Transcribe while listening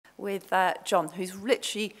with John, who's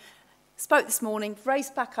literally spoke this morning,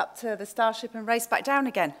 raced back up to the Starship and raced back down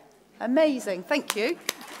again. Amazing, thank you.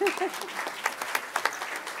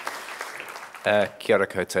 Kia ora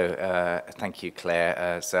koutou. Thank you,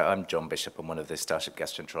 Claire. So I'm John Bishop. I'm one of the Starship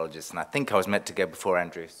gastroenterologists, and I think I was meant to go before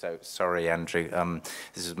Andrew, so sorry, Andrew.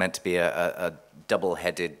 This was meant to be a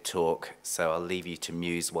double-headed talk, so I'll leave you to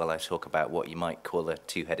muse while I talk about what you might call a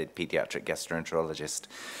two-headed paediatric gastroenterologist.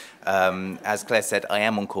 As Claire said, I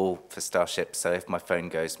am on call for Starship, so if my phone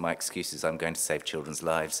goes, my excuse is I'm going to save children's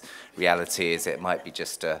lives. Reality is it might be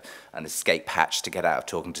just an escape hatch to get out of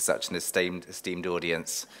talking to such an esteemed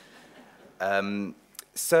audience. I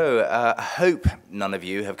hope none of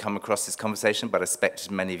you have come across this conversation, but I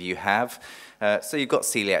expect many of you have. So you've got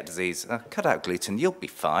celiac disease. Cut out gluten, you'll be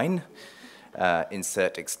fine.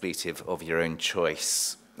 Insert expletive of your own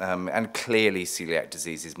choice. And clearly celiac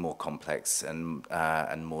disease is more complex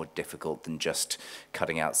and more difficult than just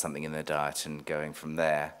cutting out something in the diet and going from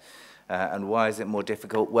there. And why is it more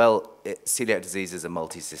difficult? Well, celiac disease is a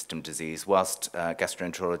multi-system disease. Whilst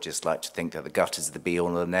gastroenterologists like to think that the gut is the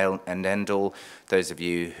be-all and end-all, those of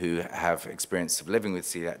you who have experience of living with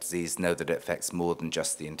celiac disease know that it affects more than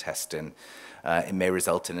just the intestine. It may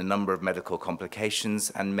result in a number of medical complications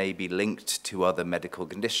and may be linked to other medical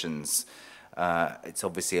conditions. It's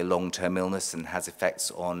obviously a long-term illness and has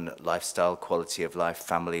effects on lifestyle, quality of life,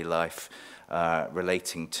 family life,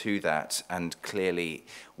 relating to that, and clearly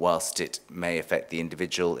whilst it may affect the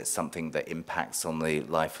individual, it's something that impacts on the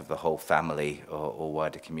life of the whole family or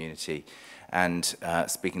wider community. And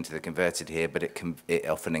speaking to the converted here, but it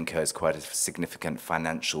often incurs quite a significant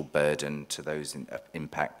financial burden to those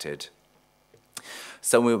impacted.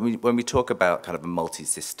 So when we talk about kind of a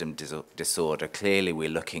multi-system disorder, clearly we're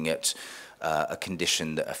looking at a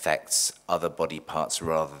condition that affects other body parts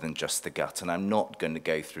rather than just the gut. And I'm not going to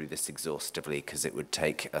go through this exhaustively because it would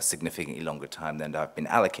take a significantly longer time than I've been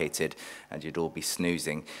allocated and you'd all be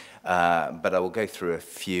snoozing. But I will go through a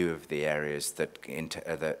few of the areas that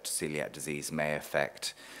celiac disease may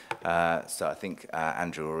affect. So I think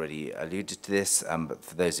Andrew already alluded to this, but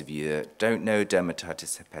for those of you that don't know,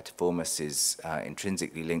 dermatitis herpetiformis is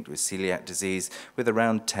intrinsically linked with celiac disease, with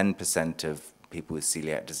around 10% of people with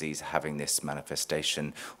celiac disease having this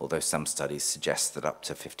manifestation, although some studies suggest that up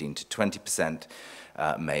to 15 to 20%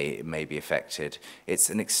 may be affected. It's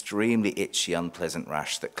an extremely itchy, unpleasant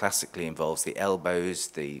rash that classically involves the elbows,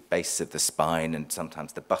 the base of the spine, and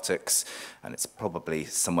sometimes the buttocks, and it's probably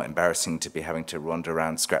somewhat embarrassing to be having to wander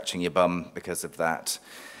around scratching your bum because of that.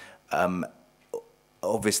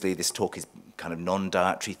 Obviously, this talk is kind of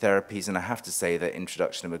non-dietary therapies, and I have to say that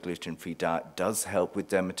introduction of a gluten-free diet does help with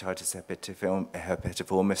dermatitis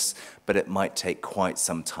herpetiformis, but it might take quite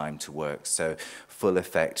some time to work. So full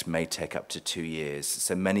effect may take up to 2 years.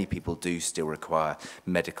 So many people do still require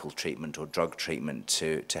medical treatment or drug treatment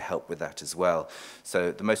to help with that as well.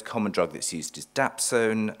 So the most common drug that's used is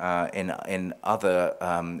dapsone. In other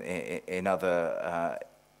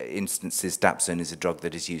instances, dapsone is a drug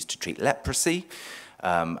that is used to treat leprosy.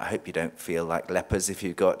 I hope you don't feel like lepers if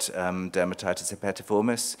you've got dermatitis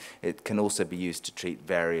herpetiformis. It can also be used to treat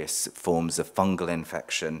various forms of fungal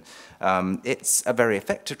infection. It's a very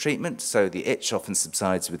effective treatment, so the itch often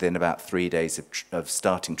subsides within about 3 days of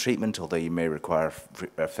starting treatment, although you may require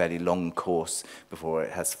a fairly long course before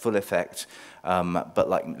it has full effect. But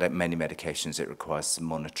like many medications, it requires some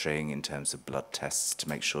monitoring in terms of blood tests to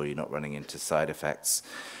make sure you're not running into side effects.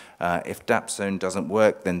 If dapsone doesn't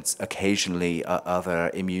work, then occasionally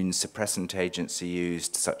other immune suppressant agents are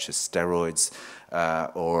used, such as steroids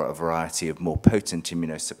or a variety of more potent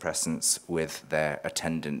immunosuppressants with their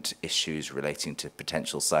attendant issues relating to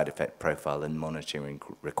potential side effect profile and monitoring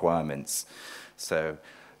requirements. So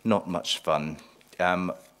not much fun.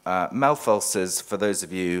 Mouth ulcers, for those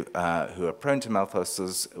of you who are prone to mouth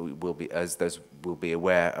ulcers, as those will be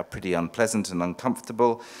aware, are pretty unpleasant and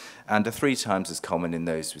uncomfortable, and are 3 times as common in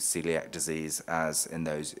those with celiac disease as in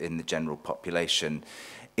those in the general population.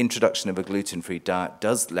 Introduction of a gluten-free diet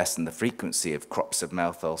does lessen the frequency of crops of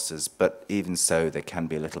mouth ulcers, but even so, they can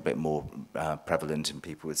be a little bit more prevalent in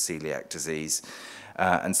people with celiac disease.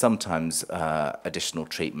 And sometimes additional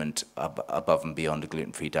treatment above and beyond a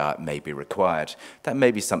gluten-free diet may be required. That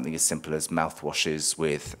may be something as simple as mouthwashes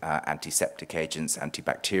with antiseptic agents,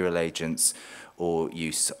 antibacterial agents, or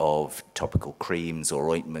use of topical creams or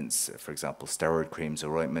ointments, for example, steroid creams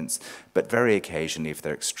or ointments. But very occasionally, if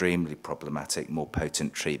they're extremely problematic, more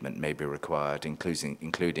potent treatment may be required,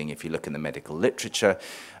 including if you look in the medical literature,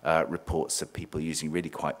 reports of people using really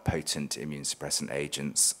quite potent immune suppressant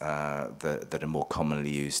agents that are more commonly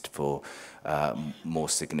used for more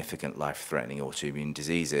significant life-threatening autoimmune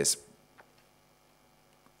diseases.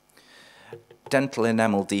 dental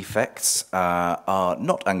enamel defects are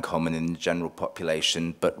not uncommon in the general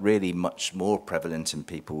population, but really much more prevalent in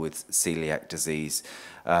people with celiac disease.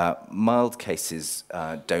 Mild cases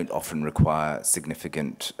don't often require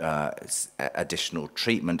significant additional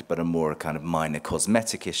treatment, but are more a kind of minor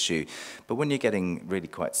cosmetic issue. But when you're getting really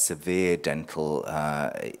quite severe dental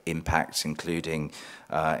impact, including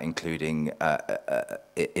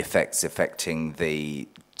effects affecting the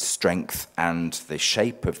strength and the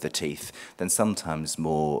shape of the teeth, then sometimes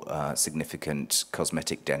more significant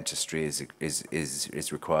cosmetic dentistry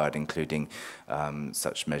is required, including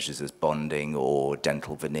such measures as bonding or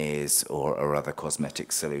dental veneers or other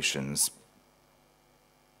cosmetic solutions.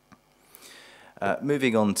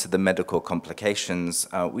 Moving on to the medical complications,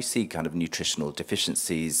 we see kind of nutritional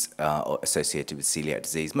deficiencies associated with celiac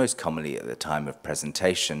disease, most commonly at the time of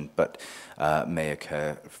presentation, but may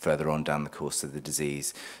occur further on down the course of the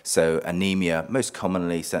disease. So anemia, most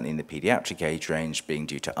commonly, certainly in the pediatric age range, being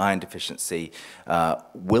due to iron deficiency,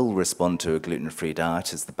 will respond to a gluten-free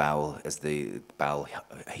diet as the bowel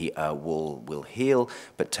will heal,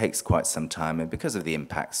 but takes quite some time. And because of the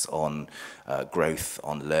impacts on growth,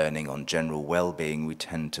 on learning, on general well-being, we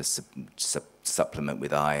tend to supplement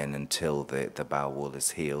with iron until the bowel wall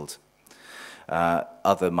is healed.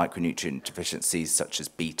 Other micronutrient deficiencies such as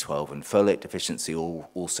B12 and folate deficiency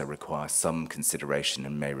also require some consideration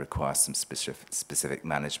and may require some specific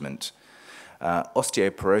management.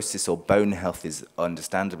 Osteoporosis or bone health is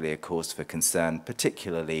understandably a cause for concern,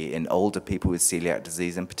 particularly in older people with celiac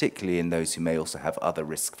disease and particularly in those who may also have other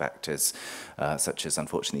risk factors, such as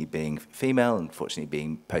unfortunately being female, unfortunately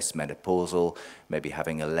being postmenopausal, maybe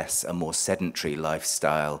having a more sedentary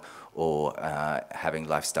lifestyle, or having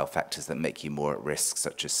lifestyle factors that make you more at risk,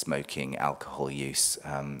 such as smoking, alcohol use,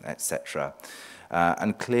 etc.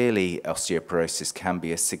 And clearly, osteoporosis can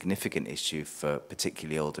be a significant issue for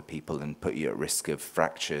particularly older people and put you at risk of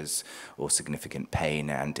fractures or significant pain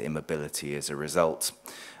and immobility as a result.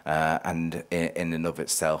 And in and of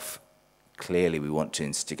itself, clearly we want to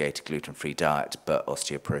instigate a gluten-free diet, but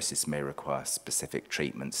osteoporosis may require specific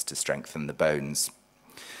treatments to strengthen the bones.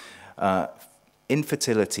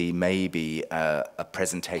 Infertility may be a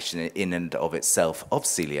presentation in and of itself of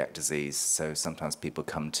celiac disease, so sometimes people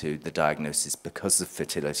come to the diagnosis because of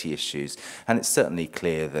fertility issues, and it's certainly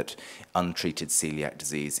clear that untreated celiac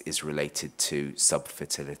disease is related to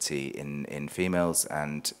subfertility in females,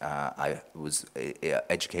 and I was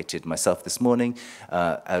educated myself this morning,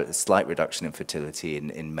 a slight reduction in fertility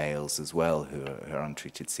in males as well who are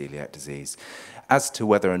untreated celiac disease. As to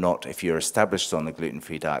whether or not, if you're established on a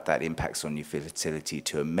gluten-free diet, that impacts on your fertility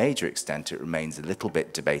to a major extent, it remains a little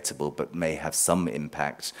bit debatable, but may have some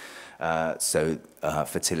impact. So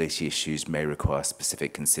fertility issues may require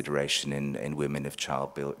specific consideration in women of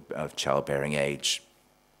childbearing age.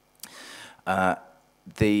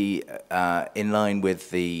 In line with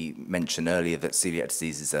the mention earlier that celiac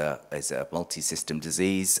disease is a multi-system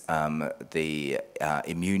disease, the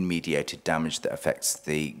immune-mediated damage that affects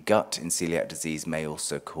the gut in celiac disease may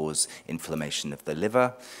also cause inflammation of the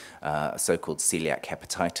liver. So-called celiac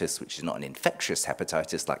hepatitis, which is not an infectious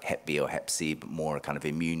hepatitis like Hep B or Hep C, but more a kind of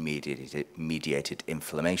immune-mediated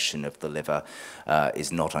inflammation of the liver,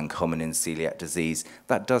 is not uncommon in celiac disease.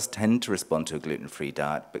 That does tend to respond to a gluten-free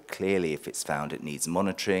diet, but clearly if it's found it needs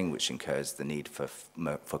monitoring, which incurs the need for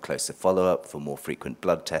closer follow-up, for more frequent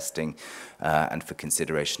blood testing, and for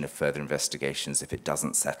consideration of further investigations if it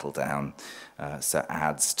doesn't settle down. So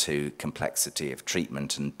adds to complexity of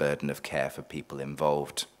treatment and burden of care for people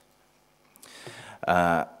involved.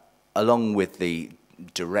 Along with the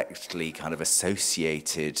directly kind of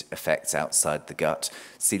associated effects outside the gut,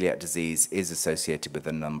 celiac disease is associated with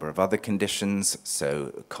a number of other conditions.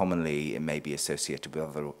 So commonly it may be associated with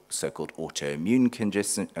other so-called autoimmune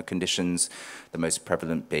conditions, the most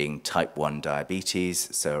prevalent being type 1 diabetes.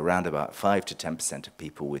 So around about 5 to 10% of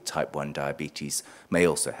people with type 1 diabetes may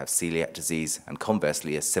also have celiac disease, and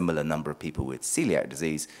conversely a similar number of people with celiac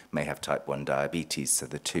disease may have type 1 diabetes, so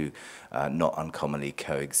the two not uncommonly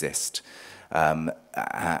coexist.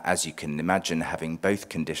 As you can imagine, having both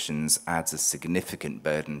conditions adds a significant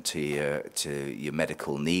burden to your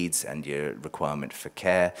medical needs and your requirement for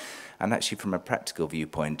care. And actually, from a practical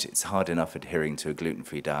viewpoint, it's hard enough adhering to a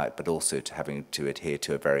gluten-free diet, but also to having to adhere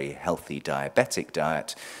to a very healthy diabetic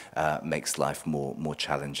diet makes life more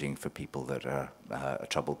challenging for people that are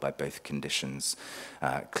troubled by both conditions.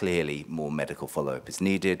 Clearly, more medical follow-up is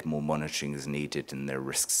needed, more monitoring is needed, and there are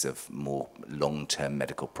risks of more long-term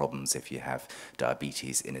medical problems if you have diabetes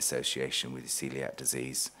diabetes in association with celiac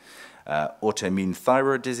disease. Autoimmune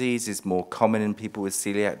thyroid disease is more common in people with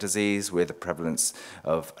celiac disease, with a prevalence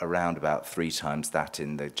of around about 3 times that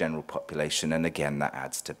in the general population, and again that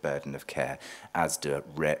adds to burden of care, as do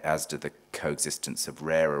the coexistence of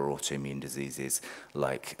rarer autoimmune diseases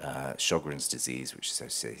like Sjogren's disease, which is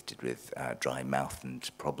associated with dry mouth and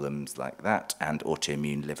problems like that, and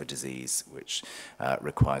autoimmune liver disease, which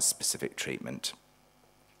requires specific treatment.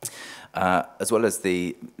 As well as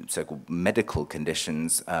the so-called medical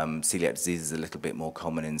conditions, celiac disease is a little bit more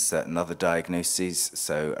common in certain other diagnoses.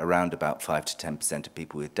 So around about 5 to 10% of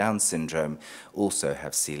people with Down syndrome also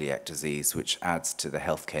have celiac disease, which adds to the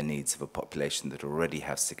healthcare needs of a population that already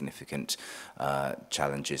have significant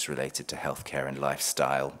challenges related to healthcare and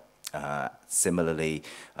lifestyle. Similarly,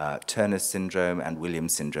 Turner syndrome and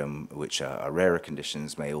Williams syndrome, which are rarer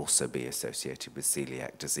conditions, may also be associated with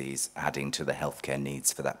celiac disease, adding to the healthcare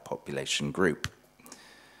needs for that population group.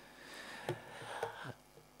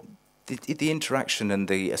 The interaction and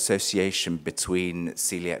the association between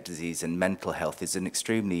celiac disease and mental health is an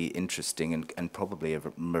extremely interesting and probably a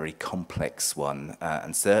very complex one,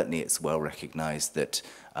 and certainly it's well recognized that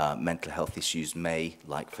mental health issues may,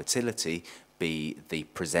 like fertility, be the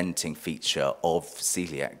presenting feature of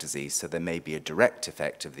celiac disease. So there may be a direct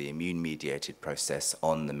effect of the immune-mediated process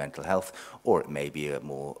on the mental health, or it may be a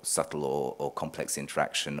more subtle or complex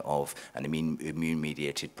interaction of an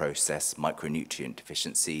immune-mediated process, micronutrient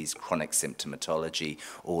deficiencies, chronic symptomatology,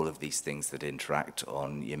 all of these things that interact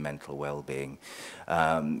on your mental well-being.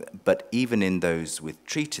 But even in those with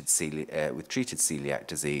treated celiac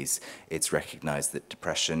disease, it's recognized that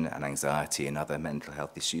depression and anxiety and other mental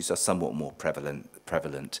health issues are somewhat more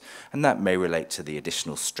prevalent, and that may relate to the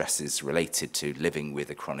additional stresses related to living with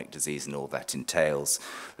a chronic disease and all that entails,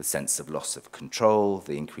 the sense of loss of control,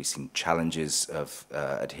 the increasing challenges of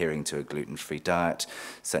adhering to a gluten-free diet,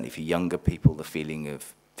 certainly for younger people, the feeling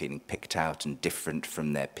of feeling picked out and different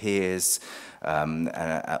from their peers.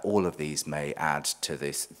 All of these may add to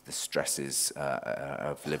the stresses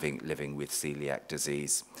of living with celiac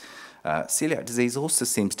disease. Celiac disease also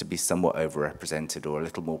seems to be somewhat overrepresented or a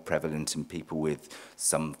little more prevalent in people with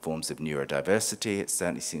some forms of neurodiversity. It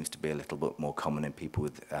certainly seems to be a little bit more common in people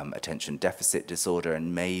with attention deficit disorder,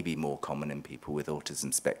 and maybe more common in people with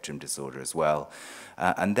autism spectrum disorder as well.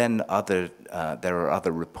 And then there are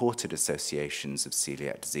other reported associations of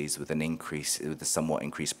celiac disease with a somewhat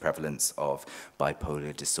increased prevalence of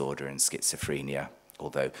bipolar disorder and schizophrenia,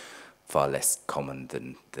 although far less common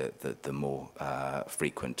than the more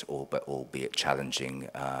frequent, but albeit challenging,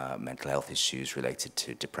 mental health issues related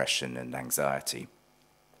to depression and anxiety.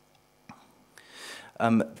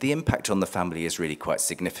 The impact on the family is really quite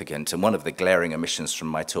significant, and one of the glaring omissions from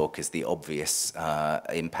my talk is the obvious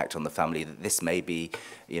impact on the family that this may be,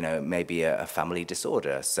 maybe a family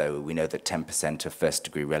disorder. So we know that 10% of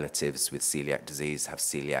first-degree relatives with celiac disease have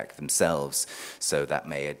celiac themselves, so that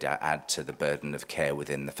may add to the burden of care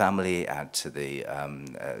within the family, add to the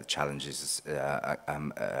challenges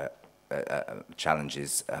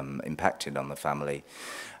impacted on the family.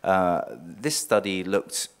 This study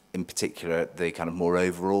looked in particular at the kind of more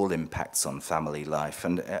overall impacts on family life,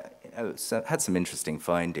 and so had some interesting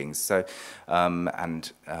findings. So, I'm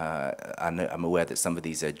aware that some of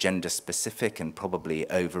these are gender specific and probably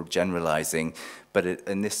overgeneralizing, but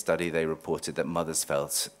in this study they reported that mothers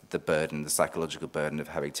felt the psychological burden of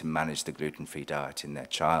having to manage the gluten-free diet in their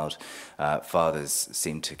child. Fathers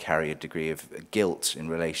seemed to carry a degree of guilt in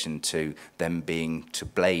relation to them being to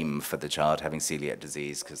blame for the child having celiac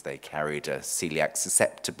disease because they carried a celiac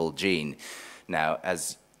susceptible gene. Now,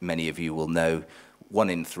 as many of you will know, 1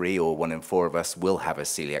 in 3 or 1 in 4 of us will have a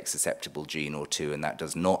celiac susceptible gene or two, and that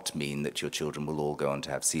does not mean that your children will all go on to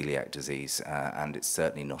have celiac disease, and it's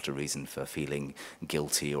certainly not a reason for feeling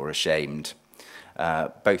guilty or ashamed.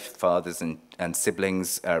 Both fathers and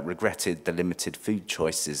siblings regretted the limited food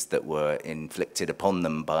choices that were inflicted upon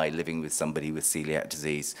them by living with somebody with celiac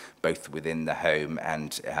disease, both within the home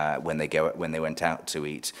and when they went out to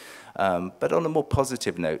eat. But on a more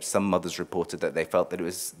positive note, some mothers reported that they felt that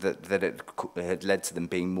it had led to them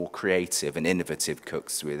being more creative and innovative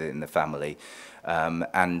cooks within the family,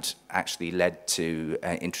 and actually led to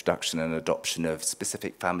introduction and adoption of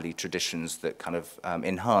specific family traditions that kind of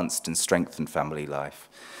enhanced and strengthened family life.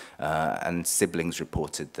 And siblings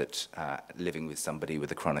reported that living with somebody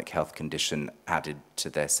with a chronic health condition added to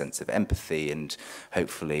their sense of empathy and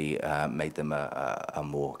hopefully made them a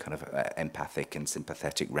more kind of empathic and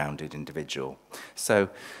sympathetic, rounded individual. So,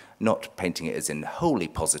 not painting it as a wholly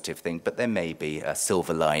positive thing, but there may be a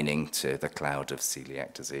silver lining to the cloud of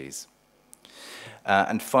celiac disease.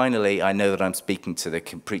 And finally, I know that I'm preaching to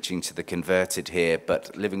the converted here,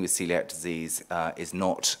 but living with celiac disease is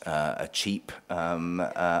not a cheap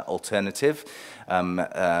alternative.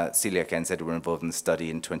 Coeliac NZ were involved in the study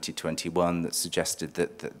in 2021 that suggested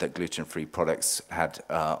that gluten-free products had,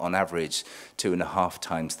 on average, 2.5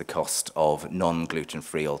 times the cost of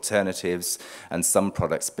non-gluten-free alternatives, and some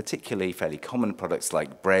products, particularly fairly common products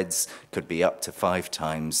like breads, could be up to 5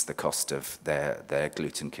 times the cost of their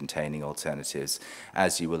gluten-containing alternatives.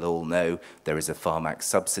 As you will all know, there is a Pharmac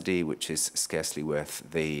subsidy, which is scarcely worth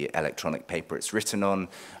the electronic paper it's written on,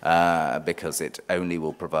 because it only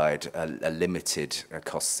will provide a limited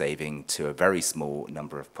cost saving to a very small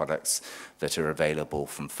number of products that are available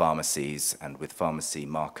from pharmacies, and with pharmacy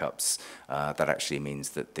markups, that actually means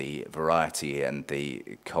that the variety and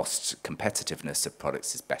the cost competitiveness of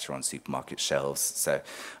products is better on supermarket shelves. So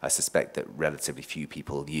I suspect that relatively few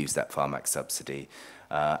people use that Pharmac subsidy.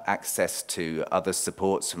 Access to other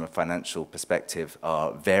supports from a financial perspective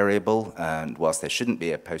are variable, and whilst there shouldn't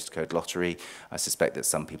be a postcode lottery, I suspect that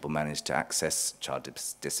some people manage to access child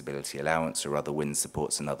disability allowance or other WIN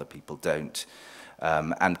supports and other people don't.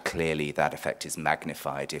 And clearly that effect is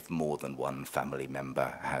magnified if more than one family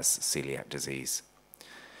member has celiac disease.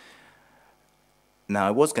 Now,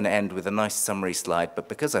 I was going to end with a nice summary slide, but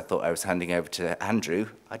because I thought I was handing over to Andrew,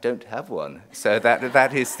 I don't have one. So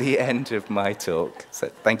that is the end of my talk. So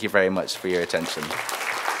thank you very much for your attention.